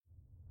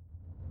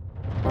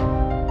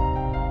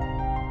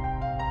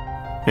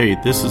Hey,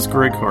 this is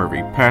Greg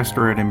Harvey,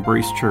 pastor at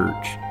Embrace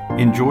Church.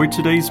 Enjoy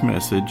today's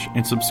message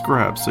and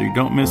subscribe so you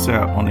don't miss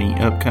out on any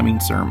upcoming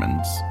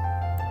sermons.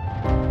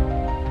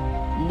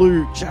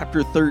 Luke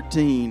chapter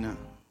 13,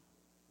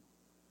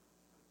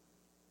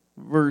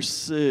 verse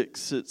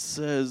 6, it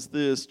says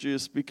this,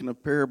 just speaking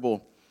of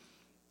parable,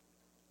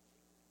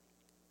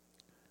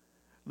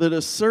 that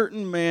a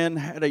certain man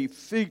had a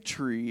fig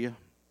tree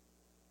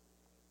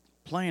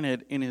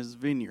planted in his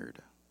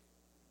vineyard.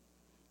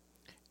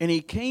 And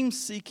he came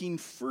seeking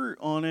fruit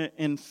on it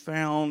and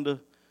found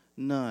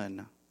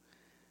none.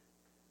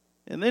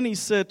 And then he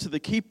said to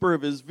the keeper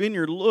of his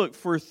vineyard, "Look,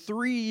 for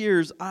 3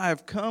 years I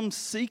have come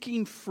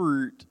seeking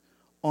fruit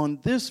on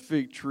this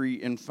fig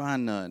tree and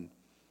find none."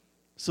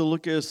 So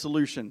look at a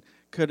solution.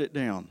 Cut it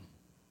down.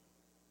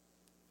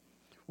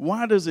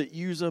 Why does it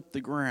use up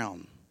the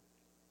ground?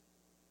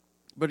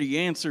 But he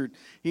answered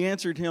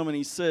him and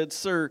he said,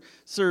 Sir,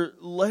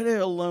 let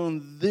it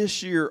alone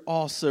this year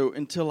also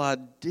until I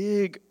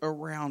dig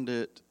around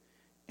it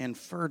and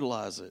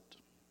fertilize it.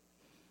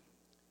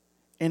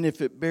 And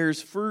if it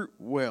bears fruit,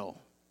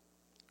 well.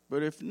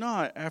 But if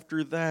not,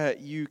 after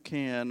that you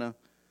can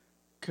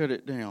cut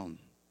it down.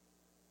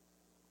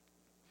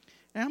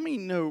 How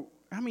many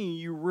of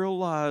you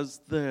realize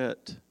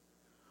that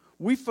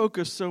we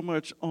focus so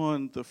much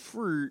on the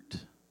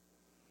fruit,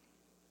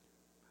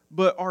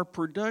 but our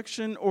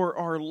production or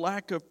our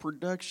lack of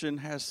production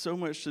has so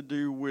much to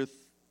do with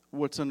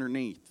what's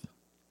underneath.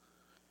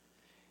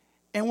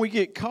 And we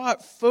get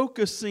caught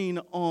focusing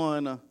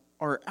on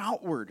our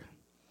outward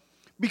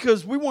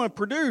because we want to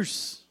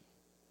produce.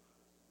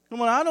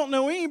 Come on, I don't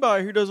know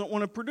anybody who doesn't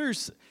want to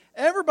produce.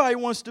 Everybody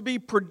wants to be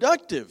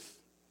productive.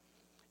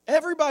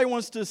 Everybody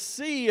wants to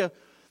see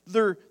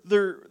their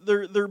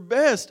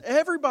best.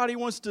 Everybody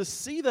wants to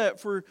see that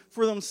for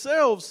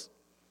themselves.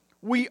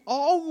 We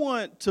all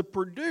want to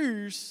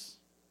produce,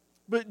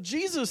 but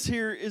Jesus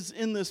here is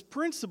in this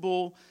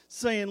principle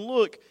saying,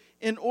 look,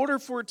 in order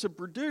for it to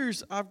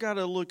produce, I've got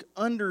to look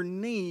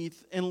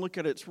underneath and look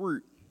at its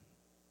root.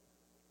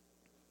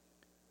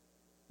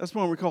 That's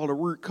why we call it a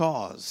root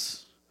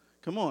cause.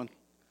 Come on.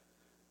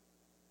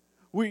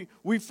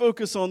 We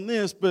focus on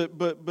this,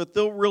 but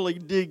they'll really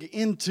dig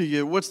into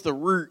you. What's the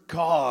root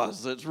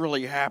cause that's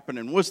really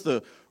happening? What's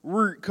the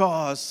root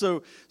cause?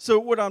 So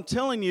what I'm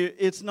telling you,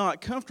 it's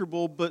not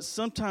comfortable, but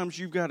sometimes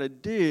you've got to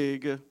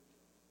dig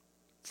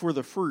for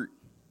the fruit.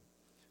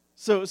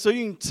 So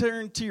you can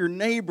turn to your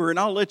neighbor, and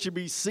I'll let you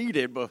be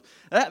seated. But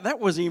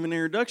that wasn't even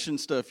introduction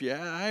stuff yet.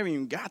 I haven't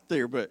even got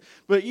there. But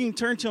you can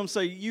turn to him and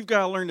say, you've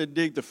got to learn to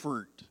dig the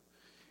fruit.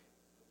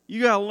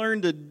 You got to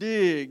learn to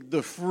dig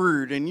the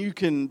fruit, and you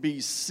can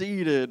be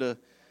seated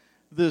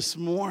this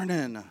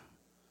morning.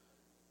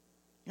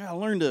 You got to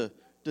learn to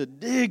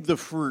dig the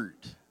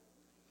fruit.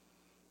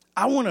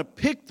 I want to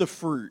pick the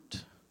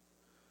fruit.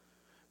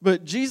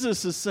 But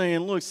Jesus is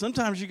saying, look,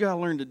 sometimes you got to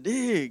learn to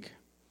dig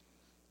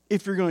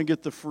if you're going to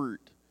get the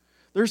fruit.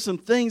 There's some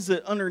things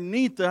that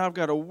underneath that I've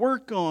got to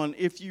work on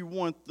if you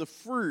want the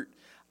fruit.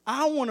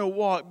 I want to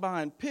walk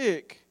by and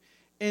pick,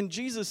 and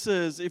Jesus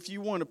says, if you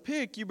want to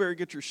pick, you better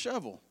get your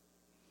shovel.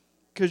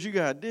 Because you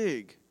got to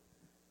dig.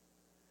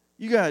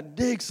 You got to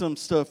dig some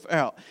stuff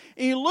out.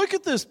 And you look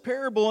at this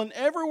parable, and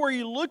everywhere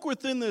you look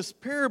within this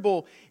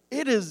parable,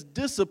 it is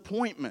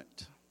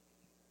disappointment.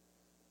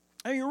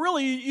 And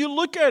you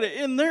look at it,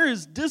 and there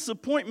is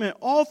disappointment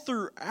all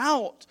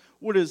throughout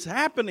what is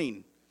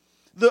happening.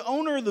 The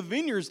owner of the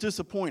vineyard is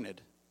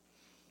disappointed.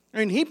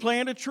 And he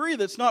planted a tree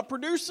that's not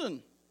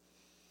producing.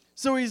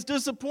 So he's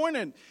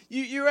disappointed.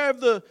 You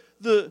have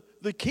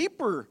the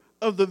keeper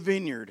of the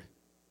vineyard.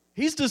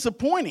 He's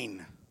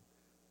disappointing.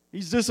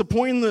 He's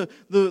disappointing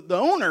the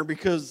owner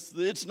because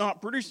it's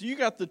not producing. You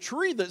got the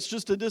tree that's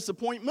just a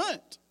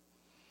disappointment.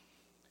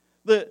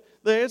 That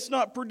it's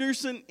not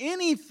producing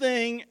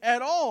anything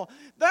at all.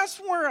 That's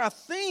where I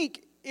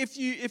think if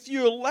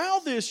you allow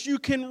this, you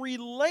can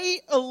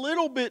relate a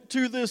little bit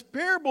to this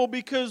parable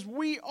because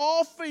we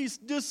all face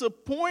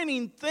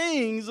disappointing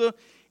things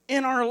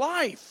in our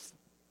life.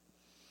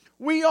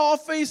 We all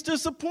face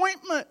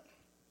disappointment.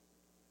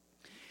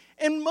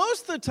 And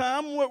most of the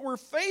time, what we're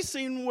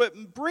facing,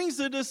 what brings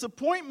the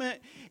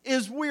disappointment,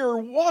 is we are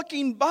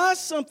walking by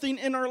something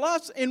in our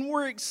lives and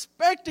we're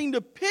expecting to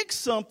pick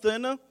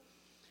something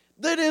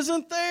that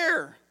isn't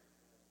there.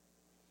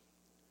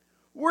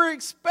 We're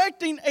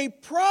expecting a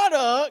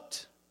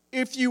product,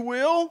 if you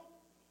will,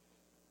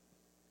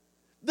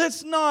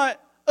 that's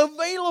not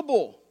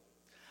available.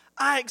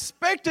 I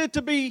expect it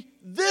to be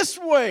this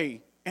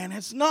way, and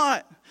it's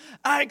not.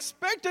 I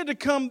expected to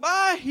come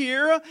by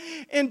here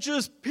and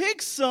just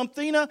pick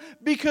something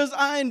because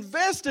I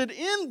invested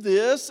in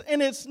this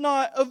and it's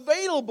not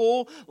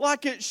available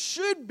like it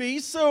should be,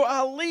 so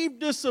I leave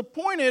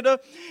disappointed.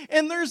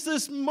 And there's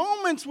this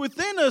moments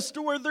within us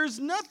to where there's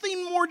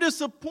nothing more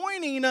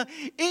disappointing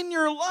in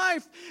your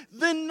life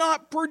than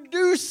not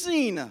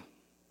producing,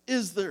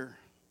 is there?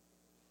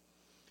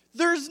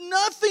 There's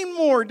nothing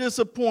more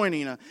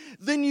disappointing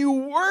than you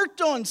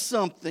worked on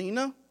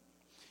something.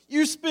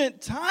 You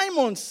spent time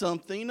on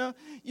something.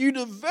 You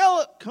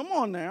developed, come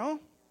on now.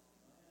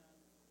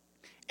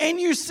 and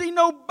you see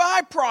no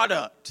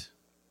byproduct.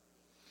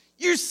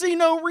 You see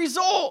no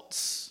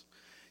results.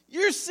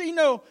 You see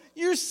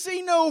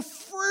no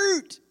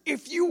fruit,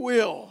 if you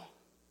will,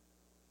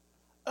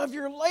 of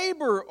your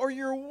labor or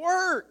your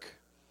work.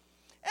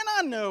 And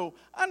I know,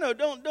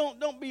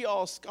 don't be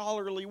all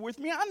scholarly with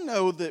me. I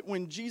know that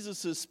when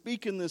Jesus is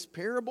speaking this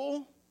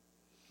parable,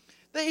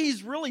 that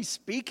he's really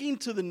speaking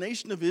to the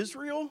nation of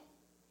Israel.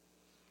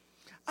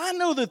 I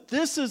know that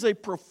this is a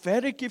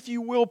prophetic, if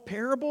you will,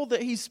 parable,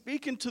 that he's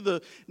speaking to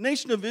the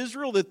nation of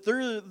Israel, that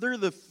they're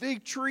the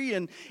fig tree,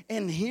 and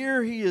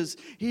here he has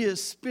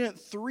spent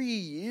 3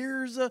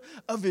 years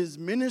of his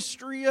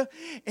ministry,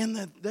 and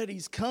that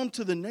he's come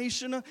to the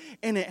nation,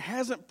 and it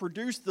hasn't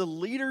produced the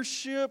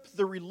leadership.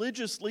 The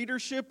religious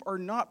leadership are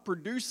not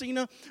producing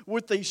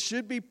what they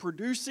should be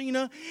producing,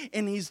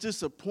 and he's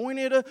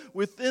disappointed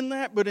within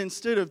that. But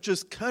instead of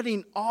just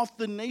cutting off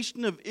the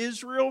nation of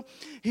Israel,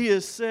 he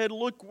has said,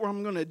 look, where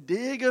I'm going to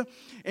dig,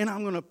 and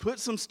I'm going to put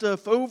some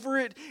stuff over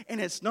it, and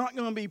it's not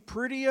going to be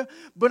pretty,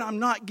 but I'm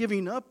not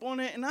giving up on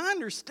it. And I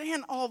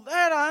understand all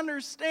that. I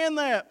understand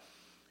that.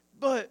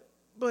 But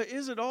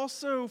is it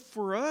also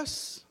for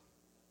us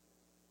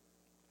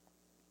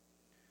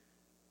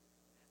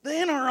that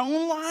in our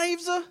own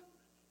lives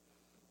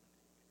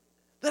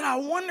that I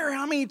wonder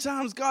how many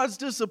times God's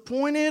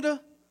disappointed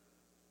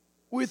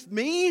with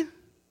me?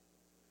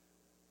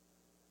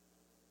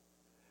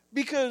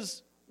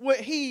 Because what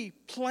he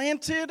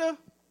planted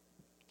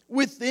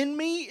within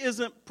me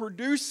isn't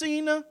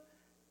producing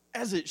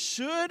as it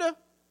should.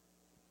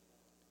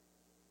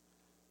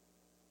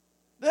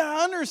 That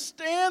I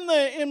understand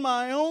that in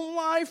my own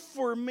life,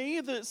 for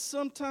me, that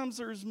sometimes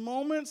there's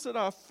moments that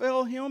I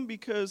fail him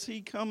because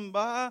he come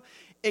by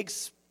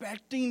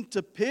expecting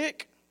to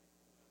pick,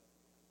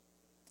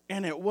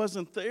 and it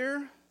wasn't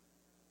there.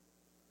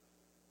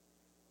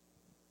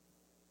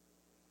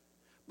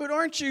 But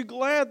aren't you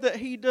glad that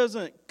he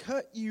doesn't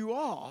cut you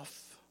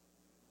off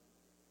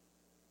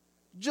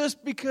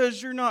just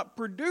because you're not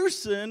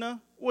producing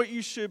what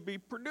you should be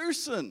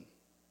producing?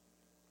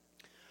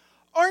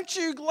 Aren't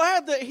you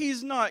glad that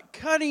he's not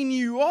cutting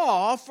you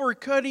off or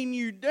cutting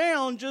you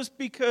down just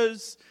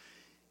because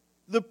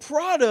the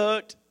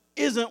product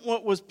isn't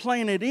what was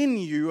planted in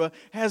you,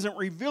 hasn't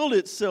revealed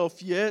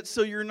itself yet,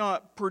 so you're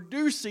not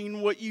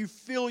producing what you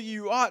feel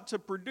you ought to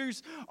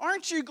produce?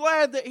 Aren't you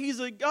glad that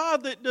he's a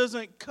God that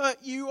doesn't cut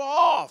you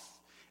off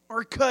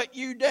or cut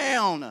you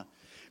down?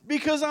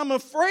 Because I'm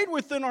afraid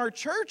within our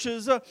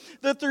churches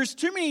that there's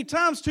too many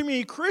times, too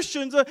many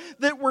Christians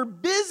that we're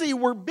busy,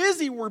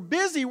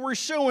 we're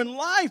showing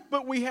life,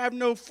 but we have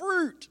no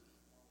fruit.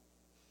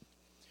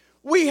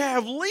 We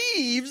have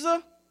leaves,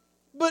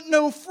 but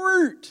no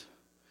fruit.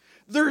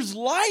 There's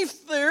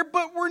life there,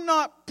 but we're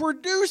not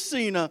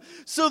producing.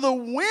 So the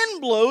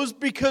wind blows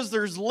because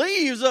there's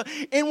leaves,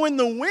 and when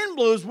the wind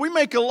blows, we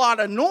make a lot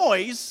of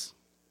noise.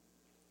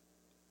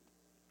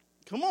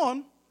 Come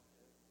on.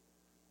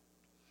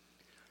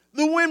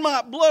 The wind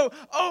might blow.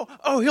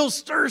 Oh, he'll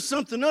stir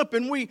something up,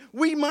 and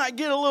we might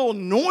get a little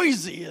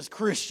noisy as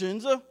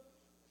Christians.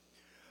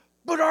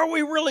 But are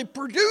we really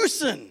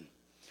producing?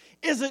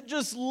 Is it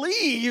just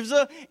leaves,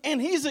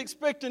 and he's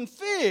expecting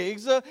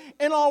figs,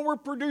 and all we're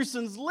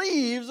producing is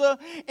leaves,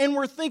 and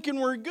we're thinking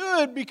we're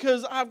good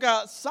because I've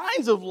got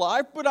signs of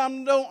life, but I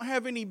don't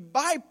have any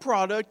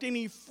byproduct,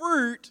 any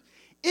fruit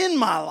in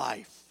my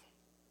life?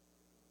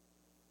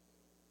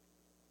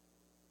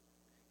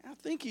 I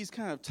think he's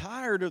kind of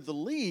tired of the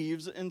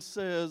leaves and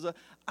says,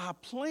 I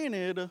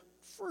planted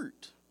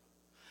fruit.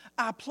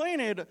 I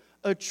planted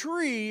a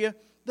tree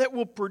that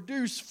will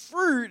produce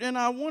fruit, and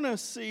I want to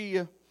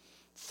see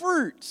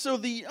fruit. So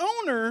the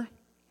owner,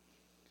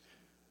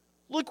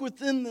 look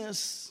within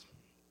this,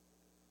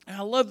 and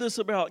I love this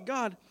about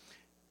God,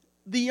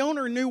 the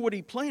owner knew what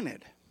he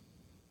planted.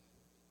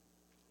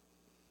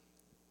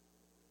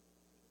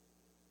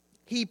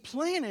 He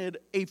planted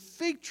a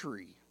fig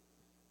tree.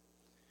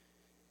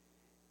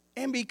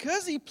 And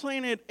because he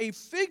planted a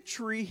fig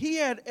tree, he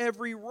had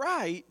every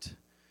right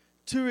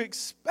to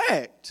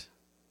expect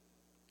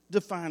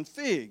to find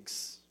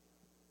figs.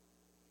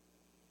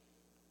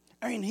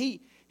 I mean,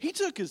 he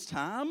took his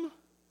time.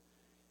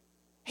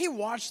 He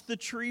watched the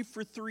tree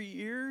for 3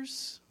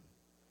 years.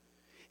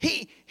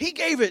 He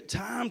gave it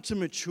time to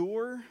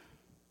mature.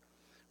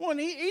 Well,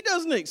 he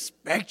doesn't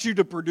expect you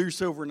to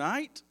produce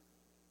overnight.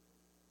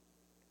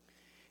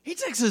 He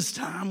takes his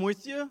time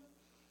with you.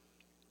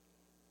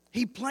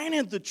 He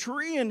planted the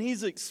tree, and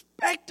he's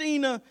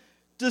expecting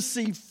to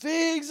see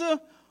figs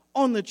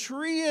on the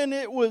tree, and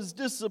it was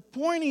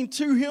disappointing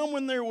to him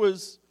when there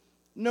was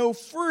no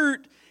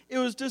fruit. It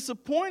was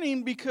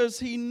disappointing because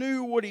he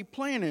knew what he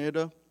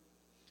planted,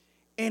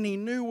 and he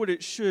knew what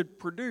it should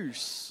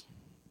produce.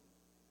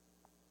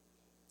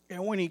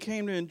 And when he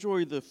came to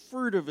enjoy the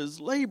fruit of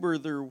his labor,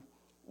 there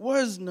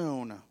was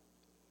none.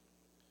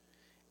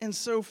 And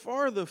so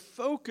far, the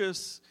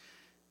focus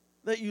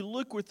that you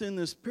look within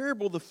this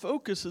parable, the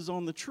focus is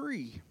on the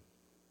tree.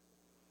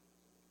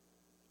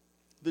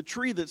 The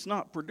tree that's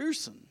not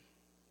producing.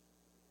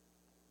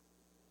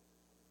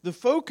 The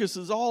focus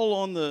is all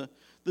on the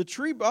The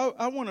tree,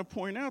 I want to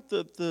point out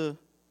that the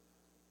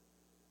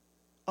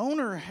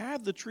owner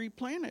had the tree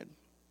planted.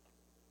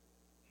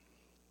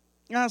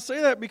 And I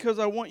say that because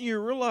I want you to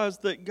realize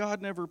that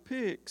God never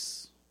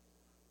picks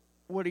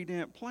what He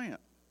didn't plant.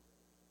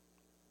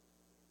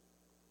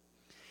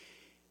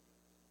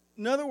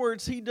 In other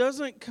words, He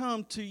doesn't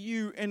come to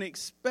you and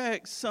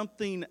expect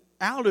something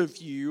out of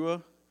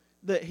you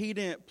that He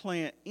didn't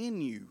plant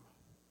in you.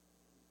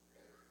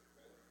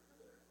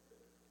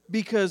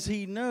 Because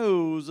He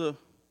knows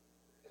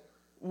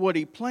what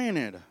He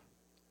planted.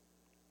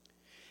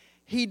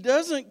 He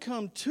doesn't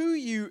come to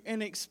you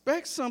and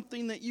expect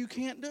something that you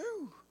can't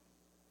do.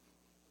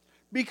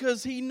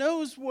 Because He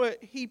knows what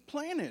He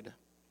planted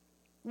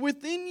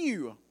within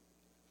you.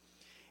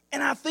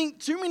 And I think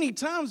too many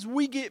times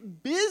we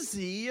get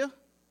busy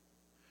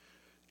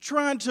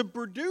trying to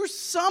produce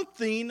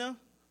something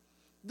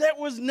that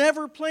was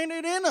never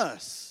planted in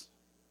us.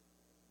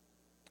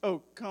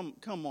 Oh,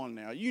 come on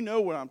now. You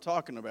know what I'm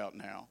talking about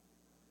now.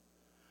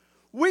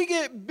 We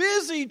get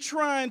busy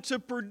trying to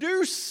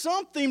produce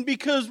something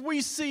because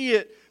we see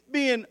it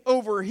being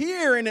over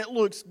here and it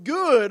looks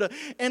good,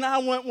 and I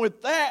want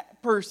what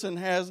that person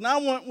has, and I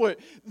want what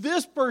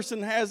this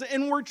person has,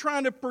 and we're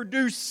trying to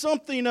produce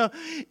something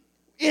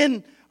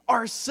in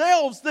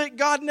ourselves that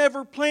God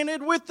never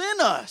planted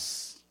within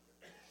us.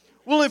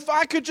 Well, if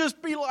I could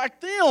just be like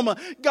them,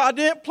 God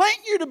didn't plant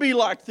you to be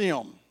like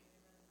them.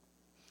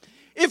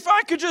 If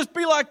I could just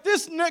be like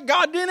this,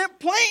 God didn't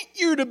plant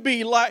you to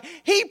be like.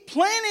 He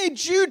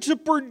planted you to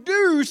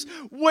produce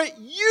what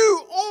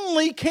you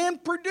only can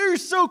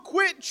produce. So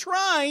quit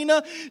trying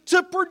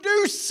to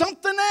produce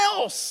something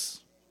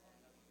else.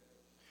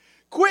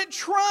 Quit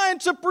trying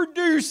to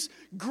produce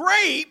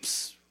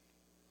grapes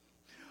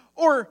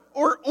or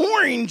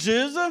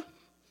oranges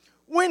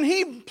when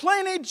He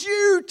planted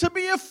you to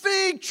be a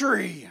fig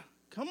tree.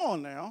 Come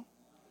on now.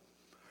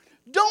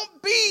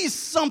 Don't be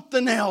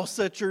something else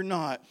that you're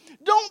not.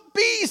 Don't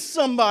be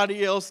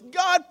somebody else.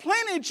 God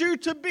planted you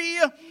to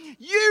be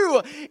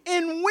you.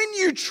 And when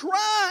you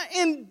try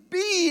and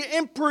be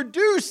and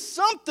produce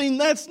something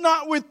that's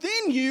not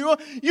within you,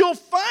 you'll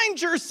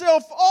find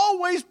yourself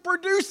always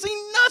producing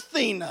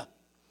nothing.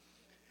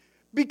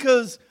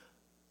 Because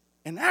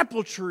an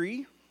apple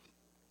tree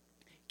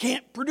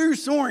can't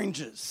produce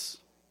oranges.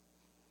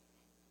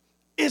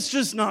 It's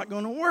just not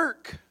going to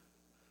work.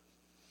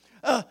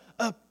 A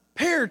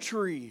pear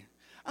tree.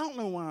 I don't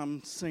know why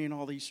I'm saying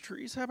all these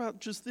trees. How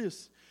about just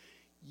this?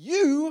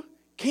 You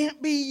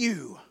can't be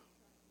you.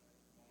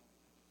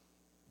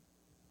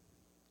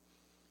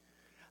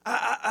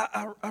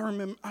 I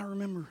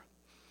remember.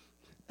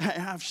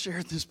 I've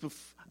shared this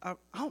before. I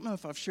don't know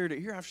if I've shared it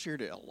here. I've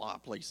shared it a lot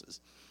of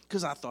places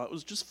because I thought it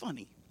was just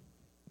funny.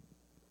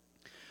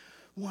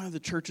 One of the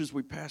churches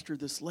we pastored,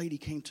 this lady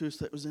came to us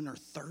that was in her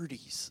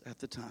 30s at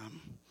the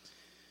time,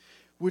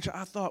 which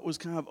I thought was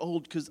kind of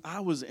old because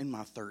I was in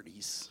my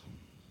 30s.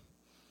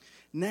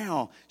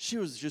 Now, she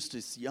was just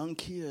this young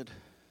kid.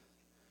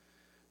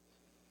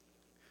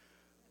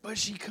 But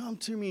she come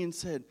to me and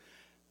said,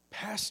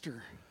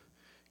 Pastor,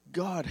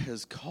 God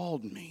has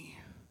called me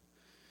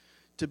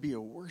to be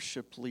a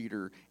worship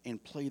leader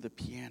and play the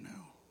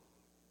piano.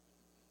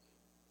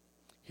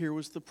 Here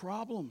was the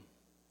problem.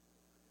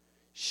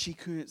 She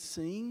couldn't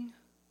sing.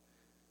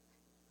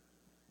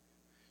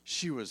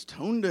 She was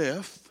tone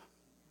deaf.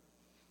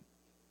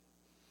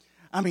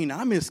 I mean,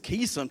 I miss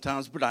keys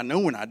sometimes, but I know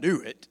when I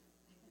do it.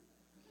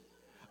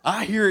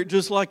 I hear it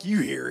just like you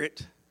hear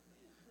it.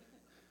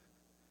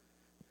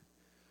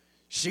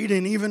 She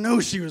didn't even know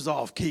she was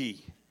off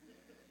key.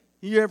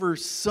 You ever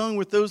sung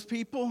with those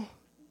people?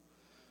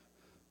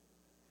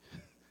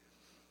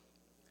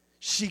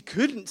 She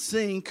couldn't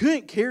sing,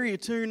 couldn't carry a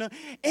tune,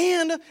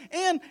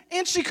 and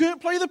she couldn't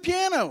play the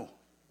piano.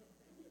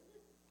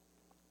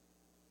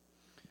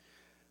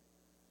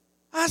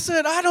 I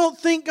said, I don't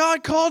think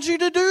God called you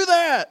to do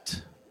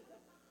that.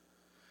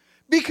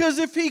 Because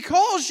if He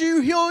calls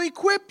you, He'll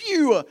equip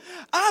you.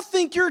 I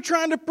think you're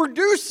trying to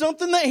produce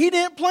something that He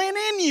didn't plant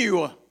in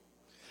you.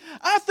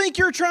 I think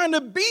you're trying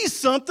to be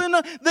something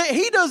that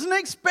He doesn't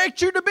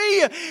expect you to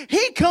be.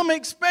 He come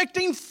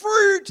expecting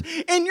fruit,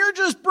 and you're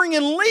just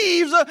bringing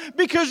leaves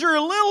because you're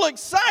a little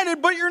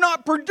excited, but you're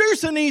not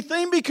producing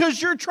anything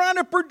because you're trying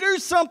to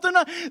produce something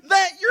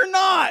that you're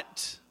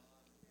not.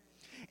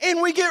 And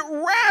we get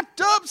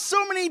wrapped up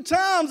so many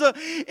times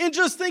in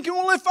just thinking,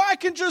 well, if I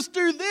can just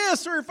do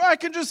this, or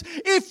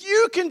if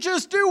you can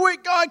just do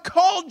what God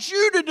called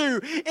you to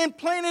do and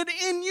planted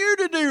in you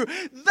to do,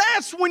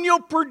 that's when you'll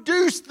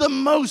produce the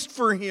most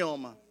for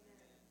Him.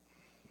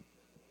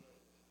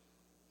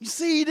 You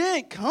see, He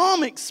didn't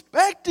come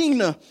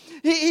expecting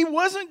He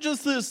wasn't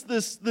just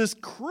this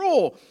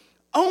cruel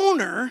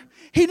owner.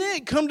 He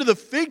didn't come to the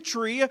fig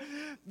tree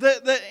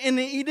and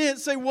He didn't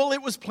say, well,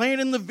 it was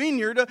planted in the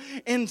vineyard,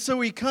 and so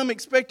He come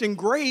expecting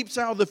grapes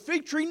out of the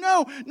fig tree.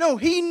 No,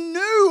 He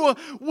knew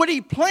what He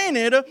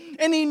planted,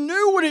 and He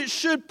knew what it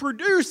should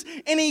produce,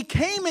 and He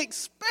came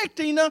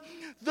expecting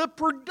the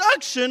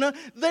production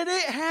that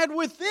it had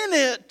within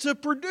it to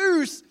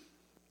produce,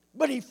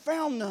 but He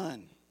found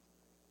none.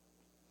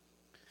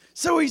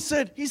 So he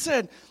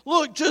said,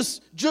 look,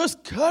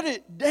 just cut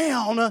it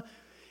down.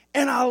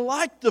 And I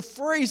like the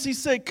phrase. He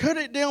said, cut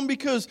it down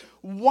because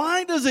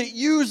why does it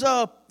use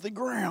up the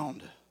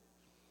ground?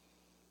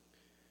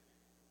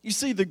 You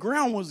see, the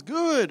ground was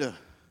good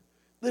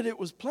that it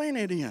was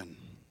planted in.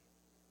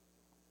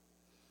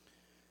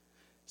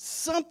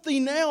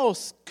 Something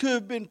else could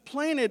have been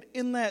planted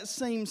in that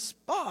same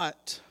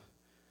spot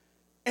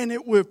and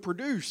it would have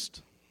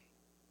produced.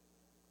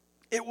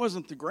 It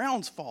wasn't the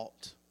ground's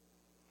fault.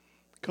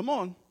 Come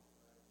on.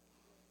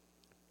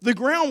 The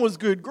ground was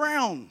good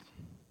ground.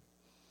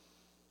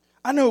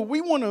 I know we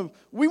want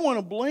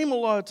to blame a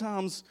lot of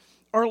times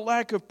our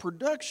lack of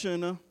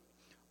production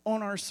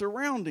on our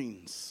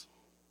surroundings.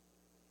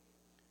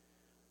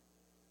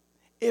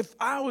 If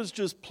I was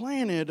just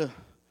planted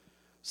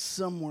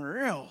somewhere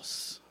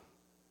else,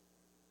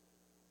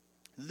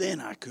 then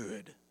I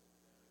could.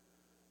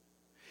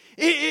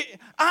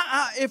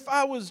 If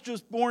I was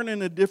just born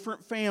in a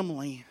different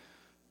family,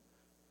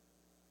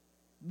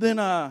 then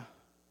I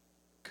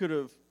could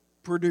have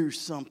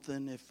produced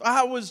something. If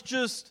I was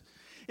just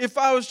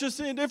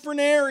in a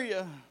different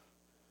area,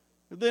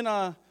 then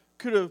I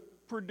could have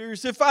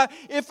produced. If I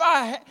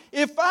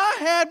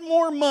had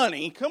more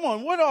money, come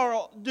on, what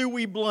all do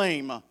we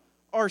blame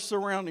our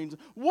surroundings?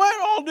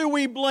 What all do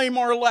we blame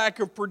our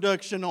lack of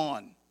production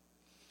on?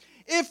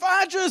 If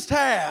I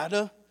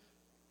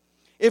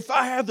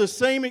had the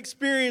same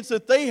experience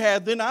that they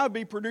had, then I would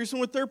be producing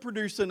what they're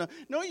producing.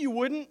 No, you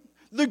wouldn't.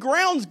 The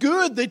ground's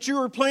good that you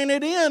were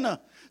planted in.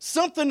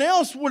 Something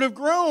else would have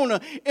grown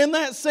in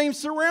that same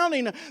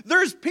surrounding.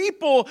 There's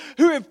people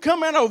who have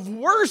come out of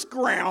worse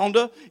ground,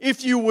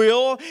 if you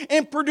will,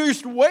 and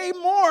produced way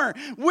more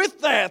with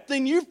that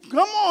than you've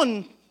come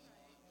on.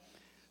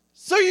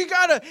 So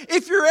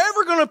if you're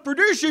ever going to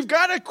produce, you've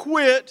got to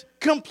quit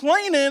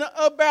complaining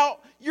about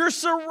your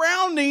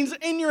surroundings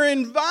and your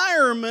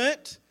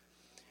environment,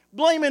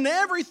 blaming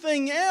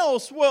everything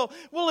else. Well,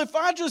 if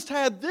I just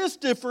had this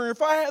different,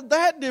 if I had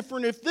that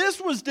different, if this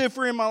was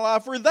different in my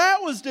life or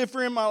that was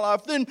different in my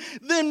life, then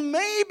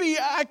maybe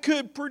I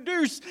could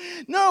produce.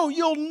 No,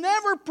 you'll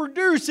never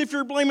produce if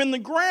you're blaming the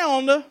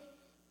ground.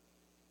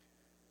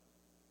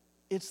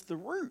 It's the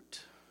root.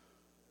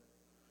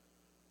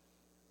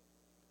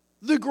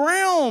 The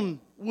ground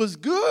was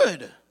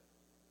good.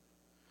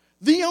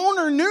 The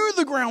owner knew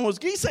the ground was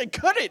good. He said,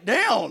 cut it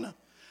down.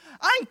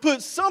 I can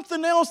put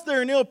something else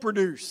there and it'll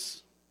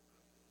produce.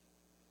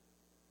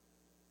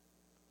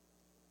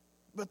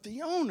 But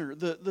the owner,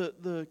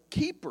 the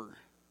keeper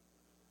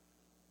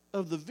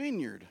of the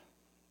vineyard,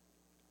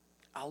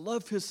 I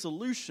love his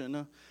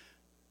solution.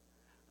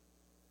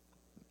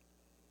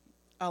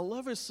 I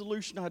love his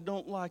solution. I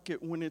don't like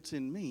it when it's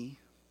in me.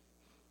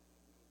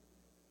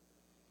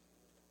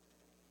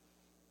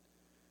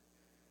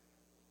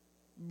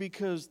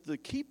 Because the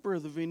keeper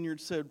of the vineyard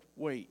said,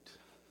 wait.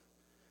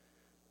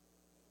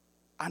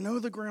 I know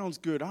the ground's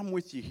good. I'm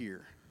with you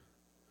here.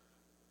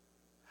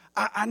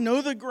 I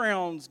know the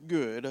ground's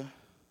good.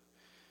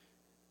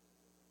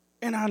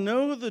 And I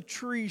know the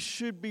tree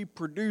should be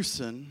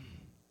producing.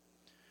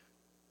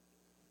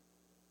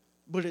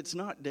 But it's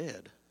not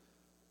dead.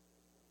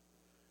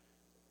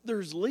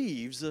 There's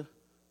leaves.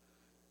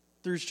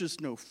 There's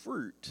just no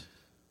fruit.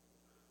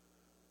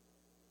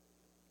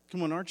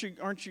 Come on, aren't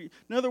you?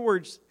 In other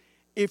words,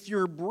 if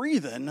you're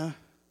breathing,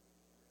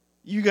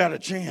 you got a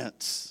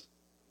chance.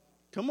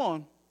 Come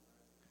on.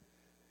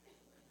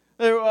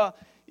 I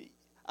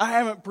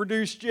haven't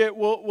produced yet.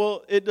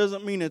 Well, it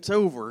doesn't mean it's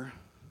over.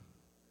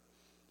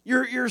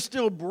 You're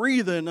still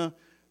breathing.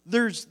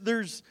 There's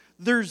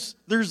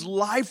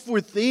life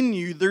within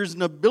you. There's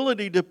an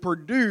ability to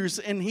produce,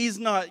 and He's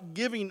not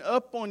giving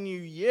up on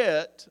you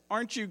yet.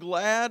 Aren't you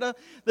glad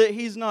that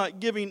He's not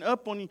giving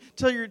up on you?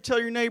 Tell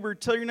your neighbor.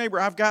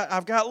 I've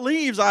got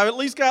leaves. I've at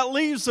least got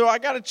leaves, so I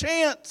got a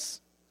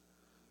chance.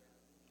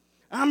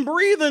 I'm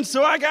breathing,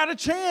 so I got a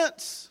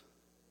chance.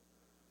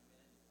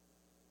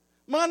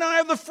 Might not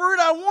have the fruit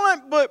I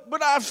want, but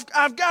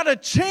I've got a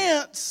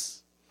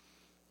chance.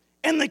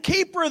 And the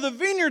keeper of the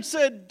vineyard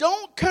said,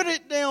 don't cut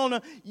it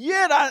down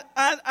yet.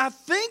 I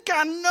think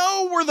I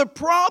know where the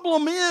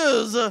problem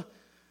is. And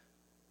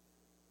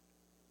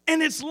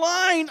it's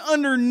lying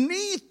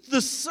underneath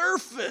the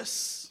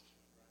surface.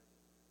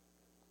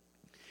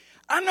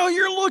 I know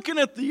you're looking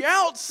at the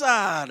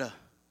outside.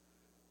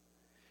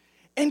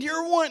 And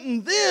you're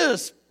wanting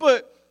this.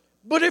 But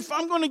if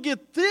I'm going to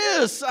get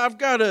this, I've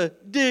got to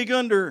dig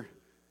under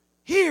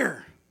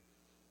here.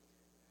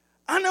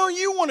 I know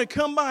you want to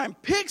come by and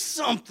pick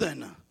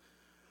something.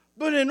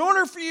 But in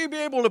order for you to be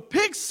able to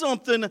pick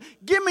something,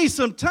 give me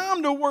some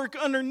time to work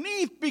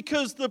underneath,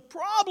 because the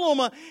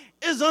problem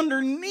is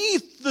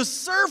underneath the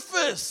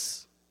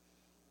surface.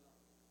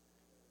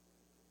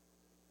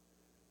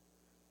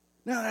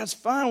 Now, that's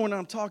fine when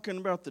I'm talking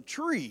about the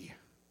tree.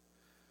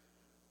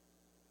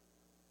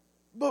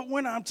 But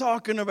when I'm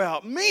talking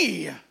about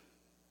me,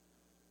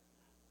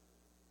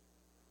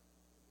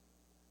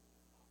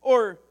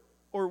 or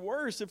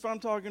worse, if I'm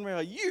talking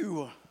about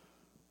you,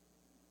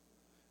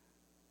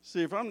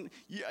 See, if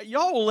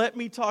y'all will let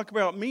me talk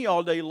about me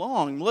all day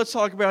long. Let's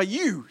talk about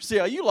you. See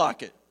how you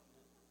like it.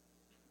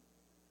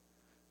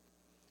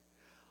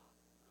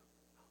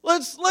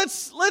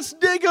 Let's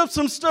dig up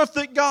some stuff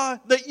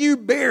that you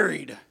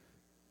buried,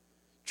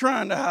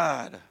 trying to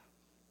hide.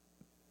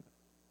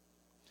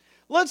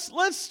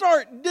 Let's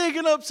start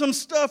digging up some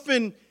stuff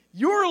in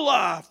your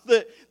life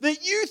that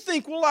you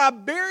think, well, I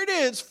buried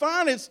it, it's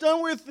fine, it's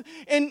done with,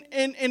 and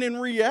in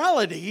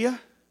reality,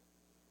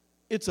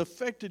 it's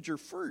affected your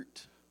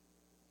fruit.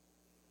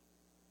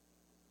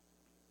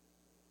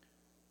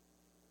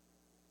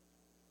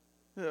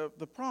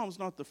 The problem's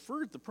not the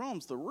fruit, the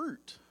problem's the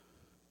root.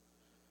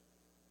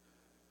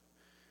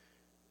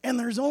 And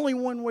there's only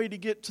one way to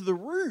get to the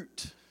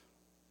root.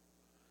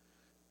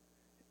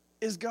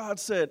 Is God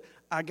said,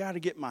 I got to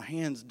get my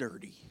hands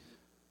dirty.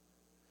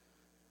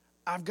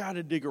 I've got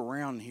to dig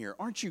around here.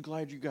 Aren't you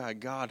glad you got a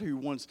God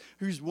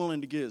who's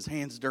willing to get his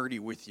hands dirty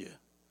with you?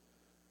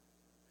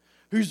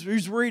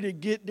 Who's ready to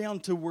get down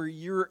to where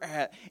you're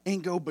at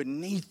and go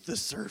beneath the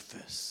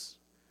surface.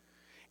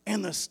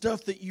 And the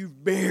stuff that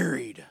you've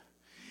buried.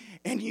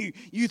 And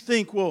you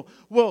think, well,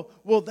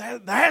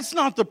 that's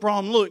not the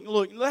problem.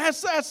 Look,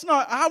 that's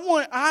not.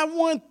 I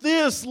want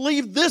this.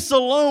 Leave this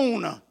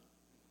alone.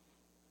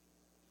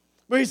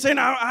 But he's saying,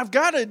 I've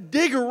got to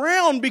dig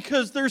around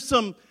because there's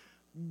some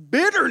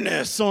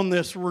bitterness on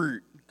this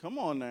root. Come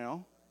on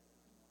now.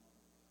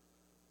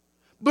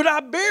 But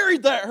I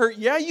buried that hurt.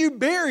 Yeah, you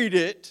buried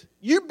it.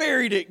 You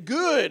buried it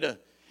good.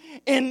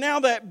 And now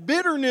that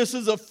bitterness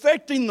is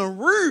affecting the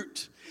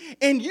root.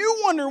 And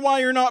you wonder why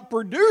you're not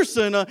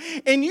producing,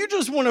 and you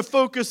just want to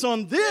focus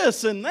on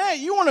this and that.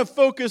 You want to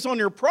focus on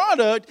your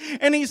product.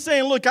 And he's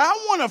saying, look, I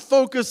want to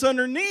focus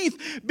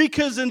underneath,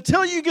 because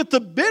until you get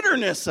the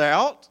bitterness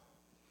out,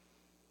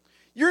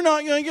 you're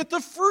not going to get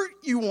the fruit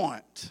you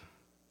want.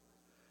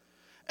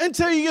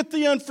 Until you get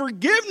the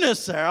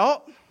unforgiveness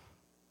out,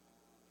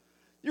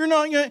 you're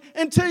not going to,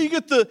 until you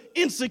get the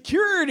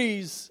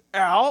insecurities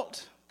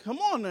out. Come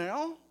on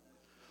now.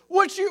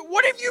 What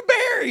have you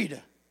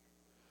buried?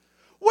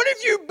 What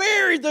have you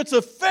buried that's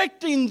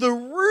affecting the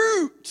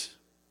root?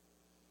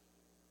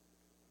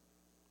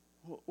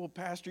 Well,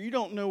 Pastor, you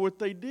don't know what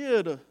they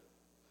did.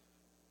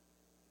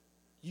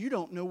 You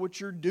don't know what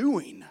you're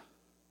doing.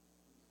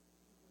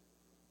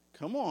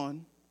 Come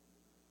on.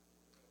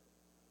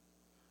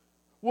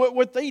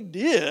 What they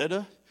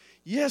did,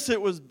 yes,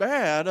 it was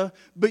bad,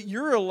 but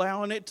you're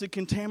allowing it to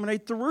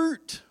contaminate the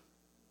root.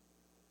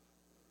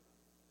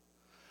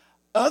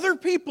 Other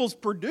people's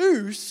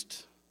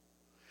produced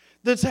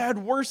that's had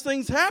worse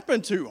things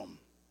happen to them.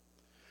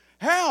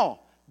 How?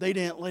 They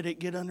didn't let it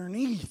get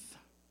underneath.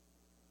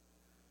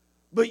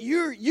 But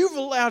you've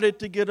allowed it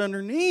to get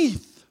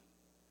underneath.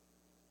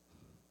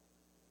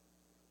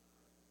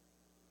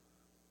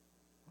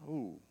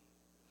 Oh.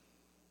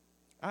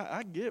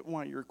 I get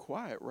why you're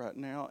quiet right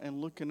now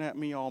and looking at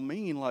me all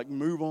mean like,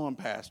 move on,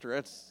 Pastor.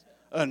 That's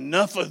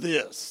enough of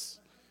this.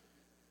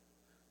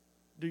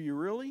 Do you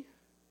really?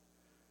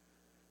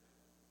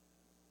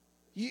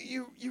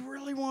 You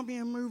really want me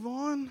to move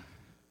on?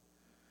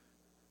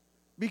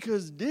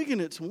 Because digging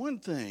it's one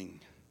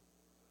thing.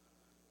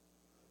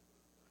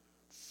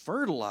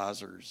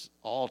 Fertilizer's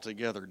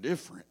altogether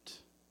different.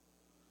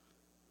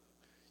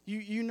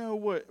 You know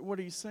what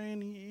he's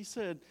saying? He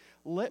said,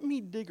 let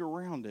me dig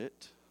around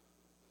it.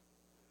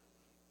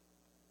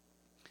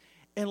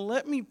 And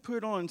let me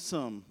put on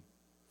some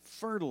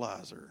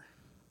fertilizer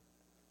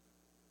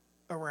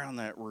around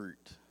that root.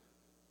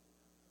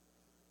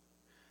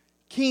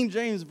 King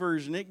James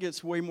Version, it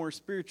gets way more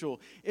spiritual.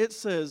 It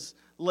says,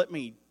 let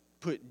me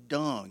put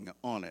dung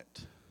on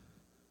it.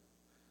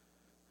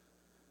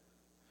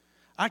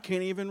 I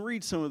can't even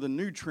read some of the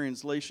new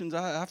translations.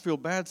 I feel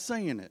bad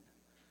saying it.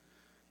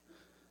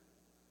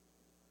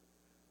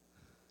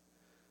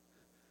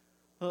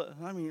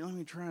 Let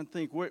me try and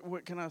think.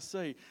 What can I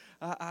say?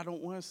 I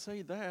don't want to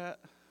say that.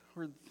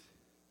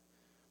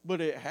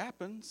 But it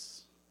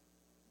happens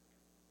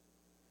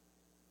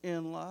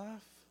in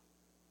life.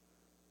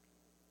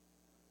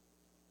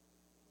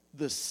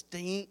 The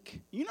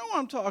stink. You know what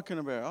I'm talking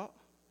about.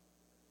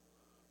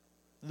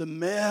 The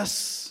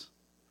mess.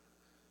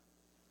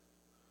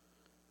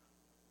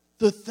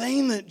 The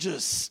thing that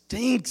just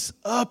stinks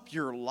up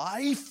your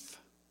life.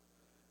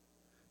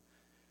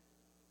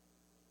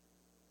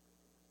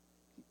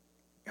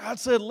 God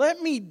said,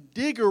 let me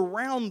dig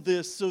around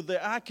this so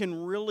that I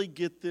can really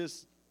get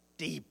this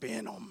deep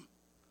in them.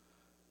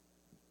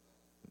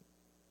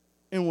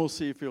 And we'll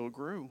see if it'll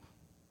grow.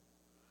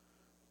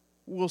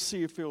 We'll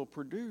see if it'll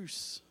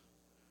produce.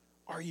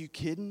 Are you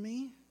kidding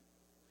me?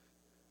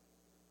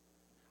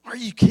 Are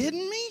you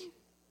kidding me?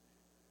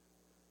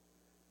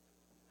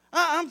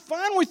 I'm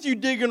fine with you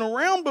digging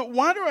around, but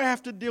why do I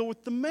have to deal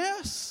with the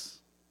mess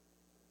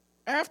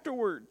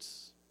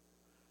afterwards?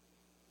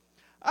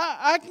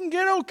 I can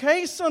get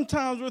okay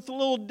sometimes with a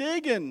little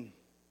digging,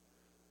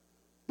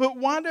 but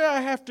why do I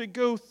have to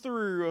go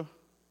through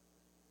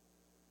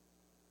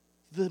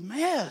the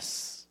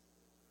mess,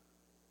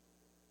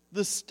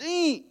 the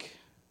stink?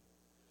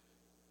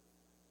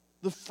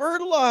 the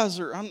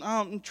fertilizer.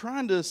 I'm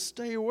trying to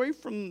stay away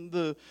from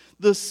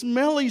the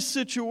smelly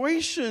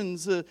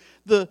situations,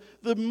 the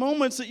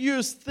moments that you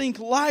just think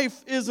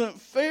life isn't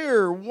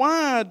fair.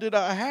 Why did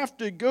I have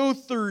to go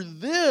through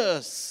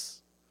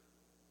this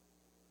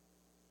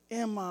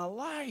in my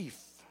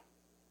life?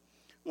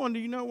 Well, do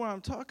you know what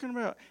I'm talking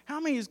about? How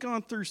many has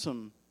gone through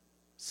some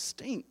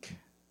stink?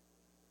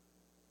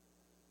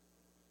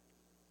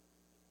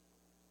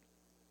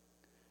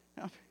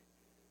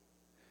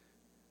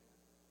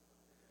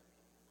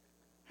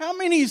 How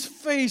many's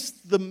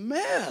faced the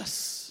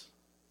mess?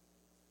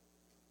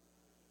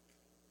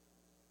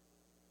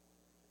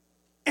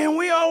 And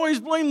we always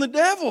blame the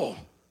devil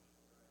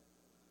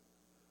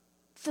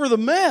for the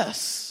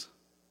mess.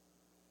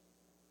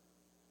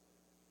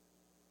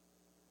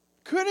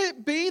 Could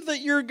it be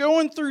that you're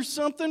going through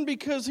something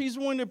because he's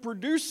wanting to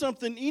produce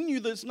something in you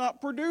that's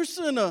not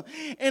producing?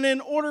 And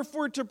in order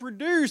for it to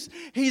produce,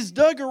 he's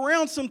dug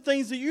around some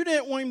things that you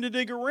didn't want him to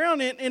dig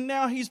around in, and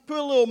now he's put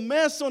a little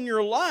mess on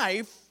your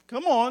life.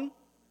 Come on.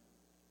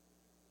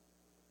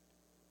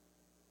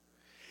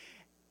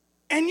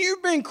 And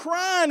you've been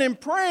crying and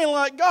praying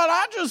like, God,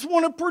 I just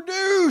want to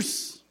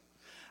produce.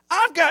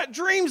 I've got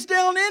dreams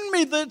down in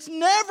me that's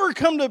never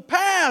come to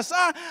pass.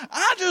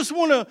 I just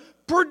want to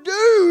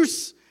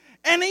produce.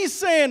 And he's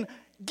saying,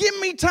 give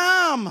me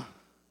time.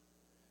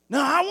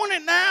 No, I want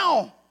it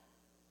now.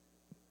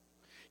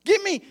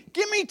 Give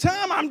me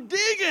time. I'm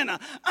digging.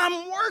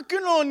 I'm working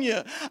on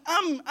you.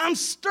 I'm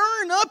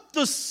stirring up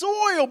the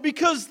soil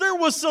because there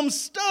was some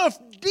stuff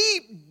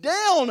deep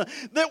down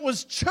that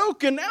was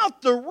choking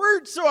out the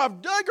roots. So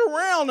I've dug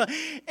around,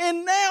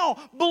 and now,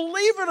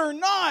 believe it or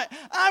not,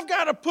 I've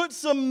got to put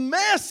some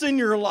mess in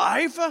your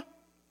life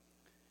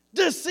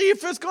to see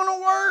if it's going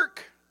to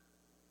work.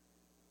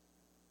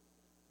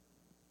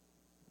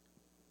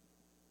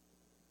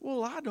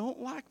 Well, I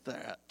don't like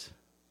that.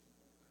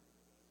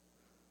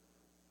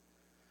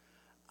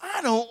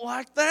 I don't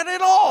like that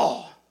at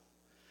all.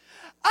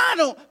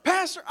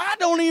 Pastor, I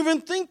don't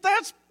even think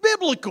that's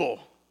biblical.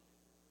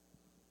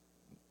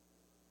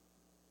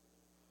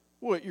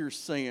 What you're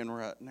saying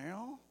right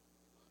now.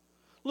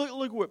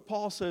 Look what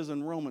Paul says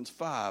in Romans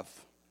 5.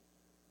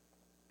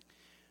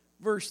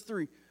 Verse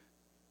 3.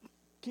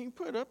 Can you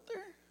put it up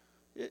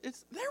there? There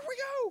we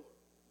go.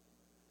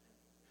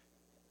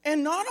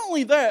 And not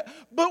only that,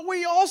 but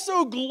we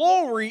also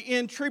glory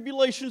in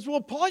tribulations.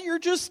 Well, Paul, you're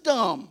just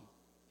dumb.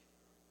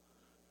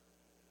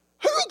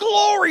 Who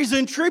glories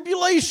in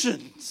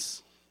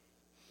tribulations?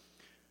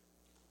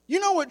 You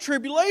know what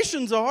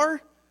tribulations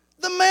are?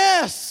 The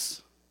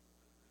mess.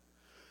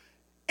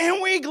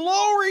 And we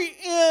glory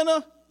in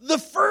the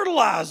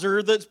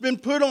fertilizer that's been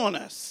put on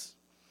us.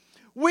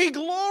 We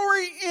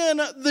glory in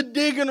the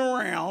digging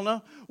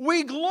around.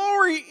 We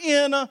glory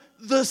in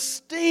the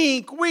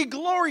stink. We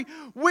glory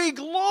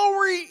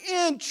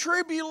in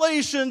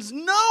tribulations,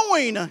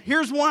 knowing,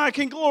 here's why I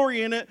can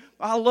glory in it.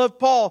 I love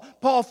Paul.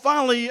 Paul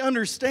finally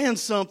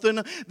understands something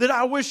that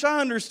I wish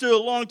I understood a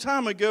long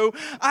time ago.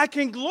 I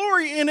can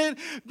glory in it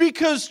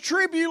because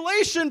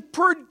tribulation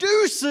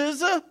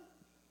produces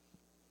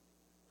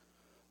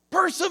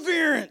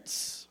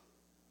perseverance.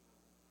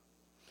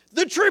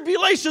 The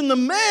tribulation, the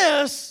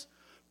mess,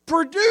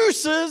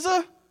 produces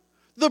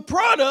the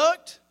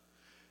product,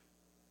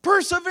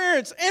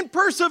 perseverance. And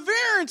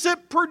perseverance,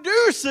 it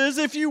produces,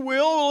 if you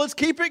will, let's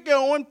keep it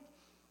going,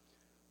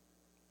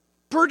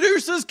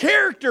 produces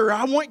character.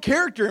 I want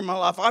character in my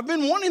life. I've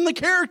been wanting the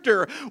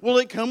character. Will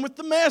it come with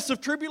the mess of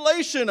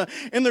tribulation?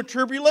 And the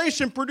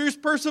tribulation produce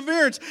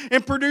perseverance.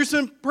 And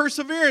producing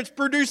perseverance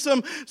produce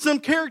some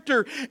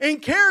character.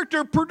 And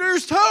character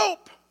produced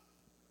hope.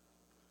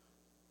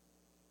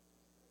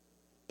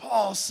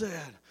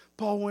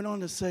 Paul went on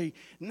to say,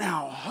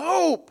 now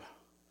hope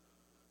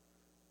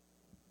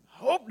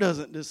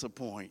doesn't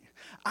disappoint.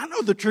 I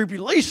know the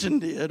tribulation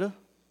did.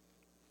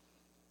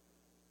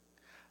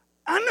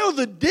 I know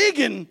the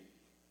digging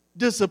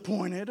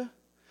disappointed.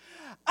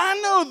 I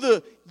know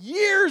the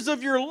years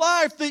of your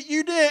life that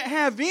you didn't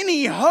have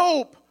any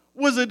hope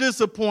was a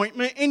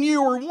disappointment and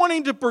you were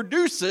wanting to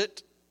produce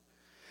it.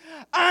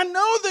 I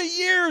know the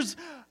years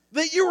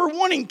that you were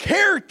wanting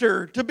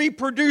character to be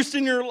produced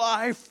in your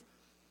life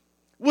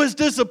was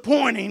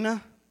disappointing.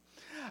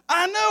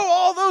 I know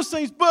all those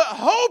things, but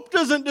hope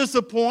doesn't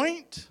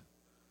disappoint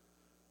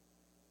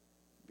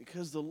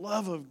because the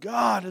love of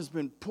God has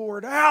been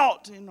poured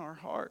out in our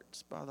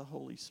hearts by the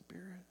Holy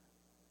Spirit.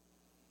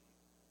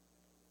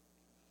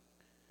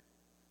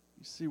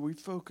 You see, we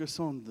focus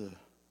on the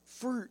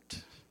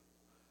fruit,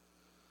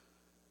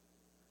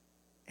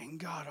 and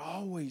God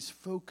always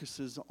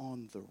focuses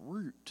on the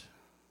root.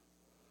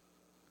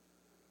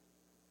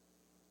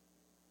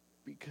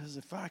 Because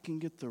if I can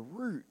get the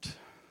root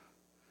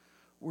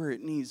where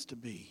it needs to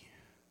be,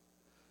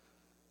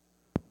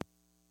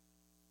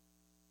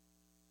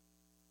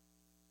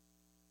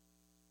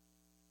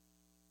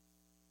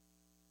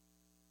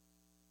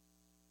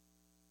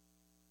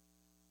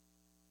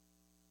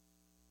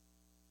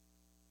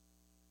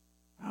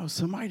 oh,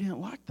 somebody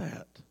didn't like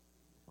that.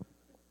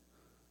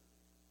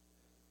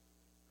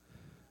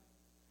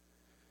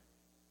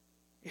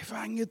 if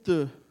I can get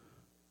the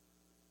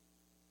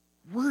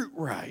root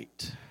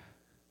right,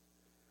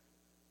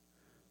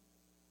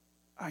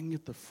 I can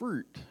get the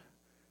fruit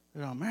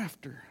that I'm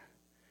after.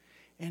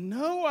 And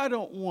no, I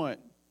don't want.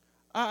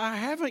 I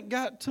haven't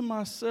got to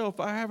myself.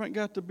 I haven't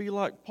got to be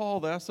like Paul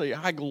that I say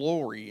I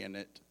glory in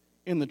it,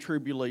 in the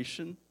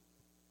tribulation.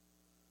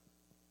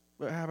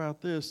 But how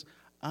about this?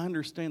 I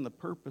understand the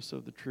purpose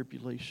of the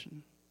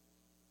tribulation.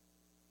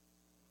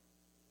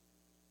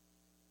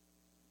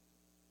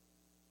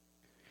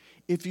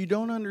 If you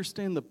don't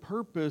understand the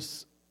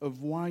purpose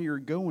of why you're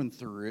going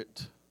through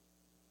it,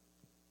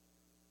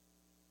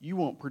 you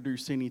won't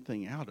produce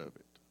anything out of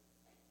it.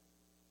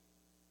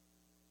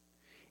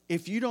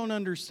 If you don't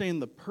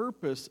understand the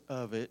purpose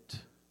of it,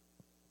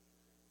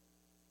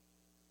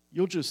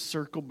 you'll just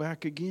circle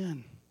back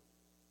again.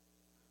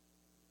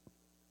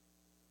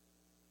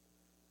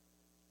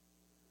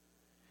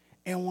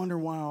 And wonder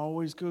why I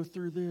always go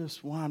through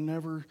this, why I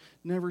never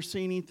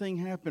see anything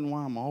happen,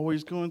 why I'm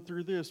always going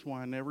through this,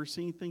 why I never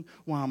see anything,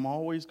 why I'm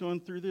always going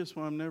through this,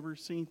 why I'm never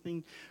see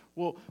anything.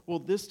 Well,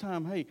 this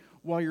time, hey,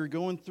 while you're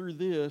going through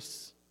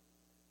this,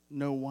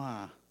 know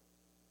why.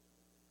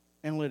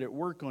 And let it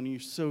work on you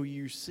so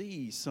you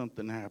see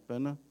something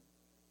happen.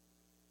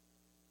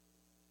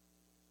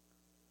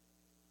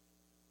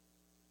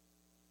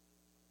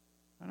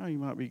 I know you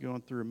might be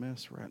going through a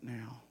mess right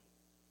now.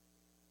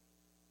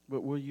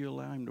 But will you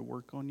allow Him to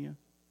work on you?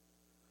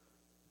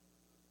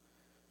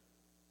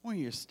 Why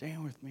don't you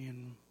stand with me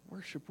and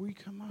worship? Will you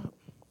come up?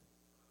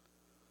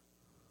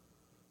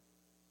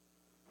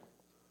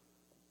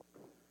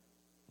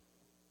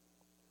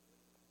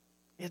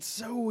 It's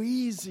so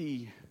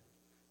easy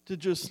to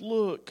just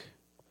look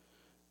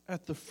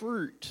at the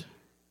fruit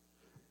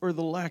or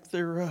the lack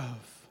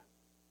thereof.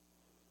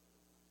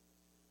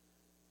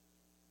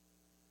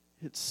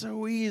 It's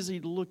so easy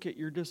to look at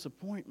your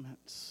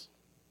disappointments.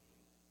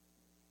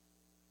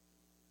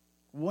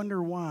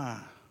 Wonder why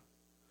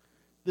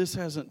this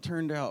hasn't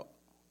turned out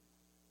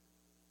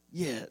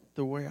yet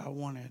the way I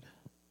wanted.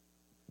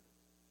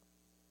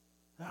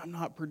 I'm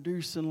not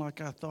producing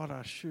like I thought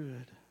I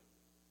should.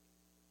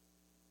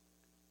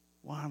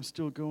 Why I'm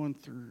still going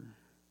through.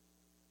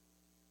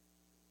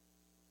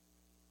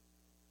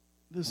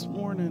 This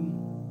morning,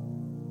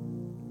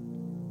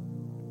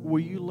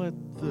 will you let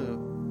the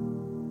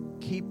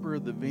keeper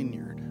of the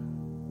vineyard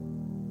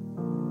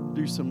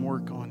do some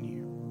work on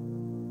you?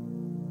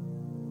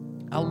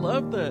 I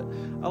love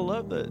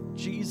that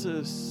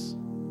Jesus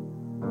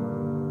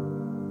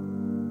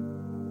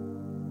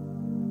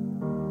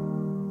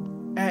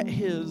at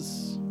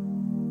His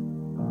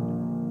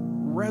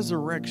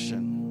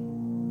resurrection,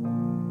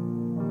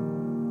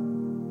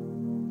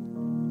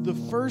 the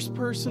first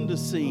person to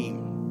see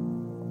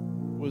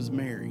Him was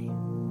Mary.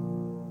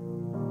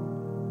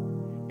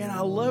 And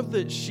I love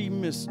that she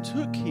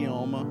mistook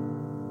Him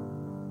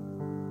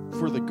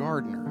for the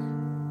gardener.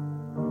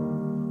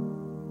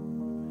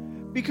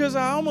 Because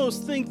I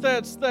almost think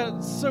that's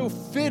so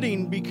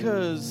fitting,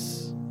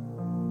 because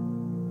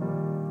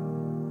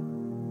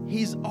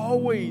He's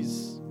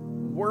always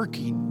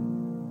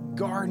working,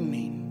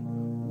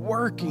 gardening,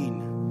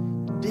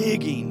 working,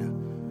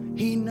 digging.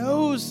 He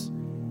knows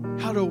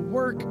how to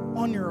work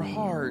on your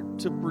heart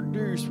to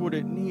produce what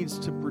it needs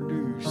to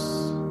produce.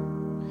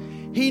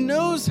 He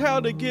knows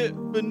how to get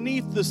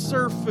beneath the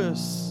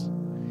surface,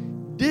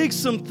 dig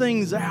some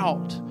things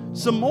out,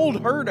 some old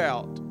hurt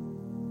out,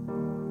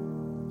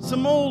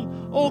 some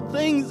old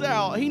things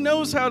out. He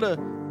knows how to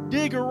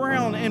dig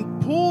around and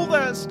pull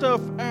that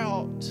stuff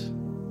out.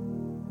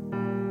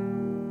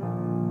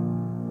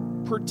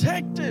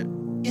 Protect it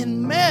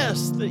in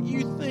mess that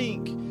you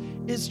think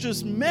is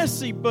just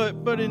messy,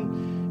 but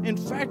in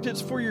fact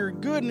it's for your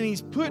good, and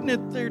He's putting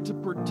it there to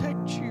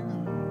protect you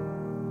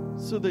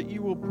so that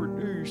you will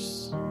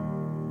produce.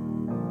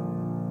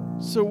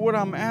 So what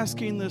I'm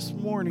asking this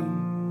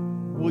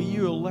morning, will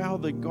you allow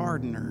the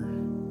gardener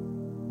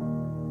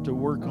to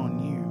work on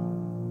you?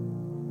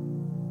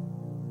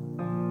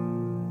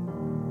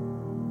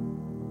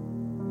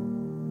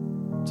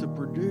 To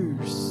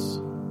produce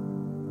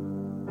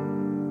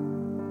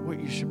what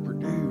you should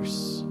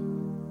produce.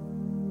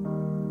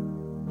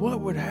 What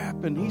would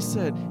happen?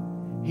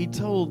 He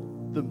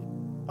told the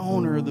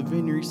owner of the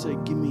vineyard, he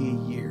said, give me a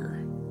year.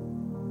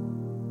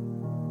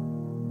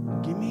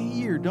 Give me a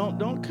year.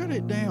 Don't cut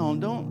it down.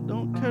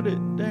 Don't cut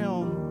it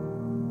down.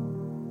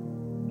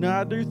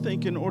 Now, I do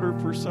think in order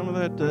for some of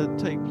that to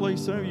take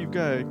place, some of you've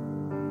got to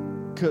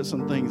cut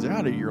some things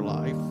out of your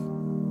life.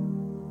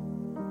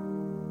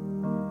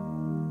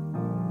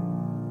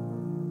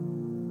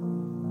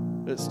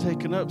 That's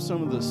taking up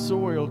some of the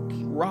soil,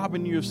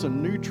 robbing you of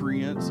some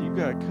nutrients. You've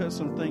got to cut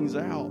some things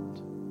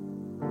out.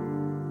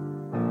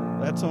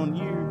 That's on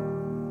you.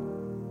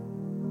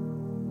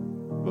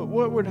 But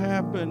what would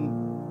happen?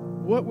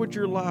 What would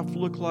your life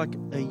look like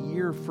a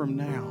year from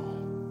now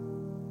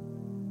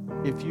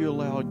if you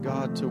allowed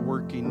God to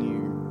work in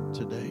you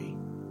today?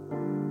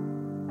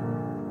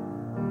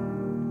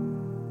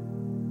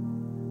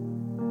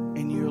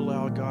 And you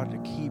allow God to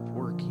keep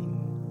working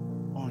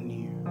on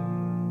you.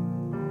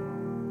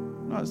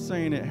 I'm not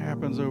saying it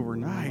happens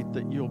overnight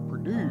that you'll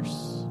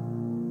produce.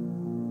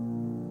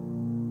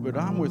 But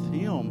I'm with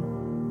Him.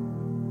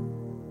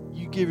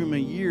 You give Him a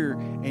year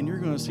and you're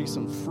going to see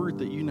some fruit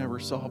that you never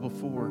saw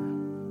before.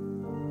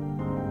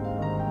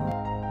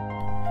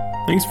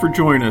 Thanks for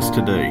joining us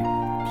today.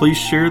 Please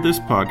share this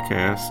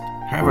podcast.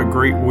 Have a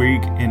great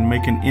week and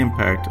make an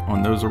impact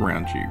on those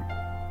around you.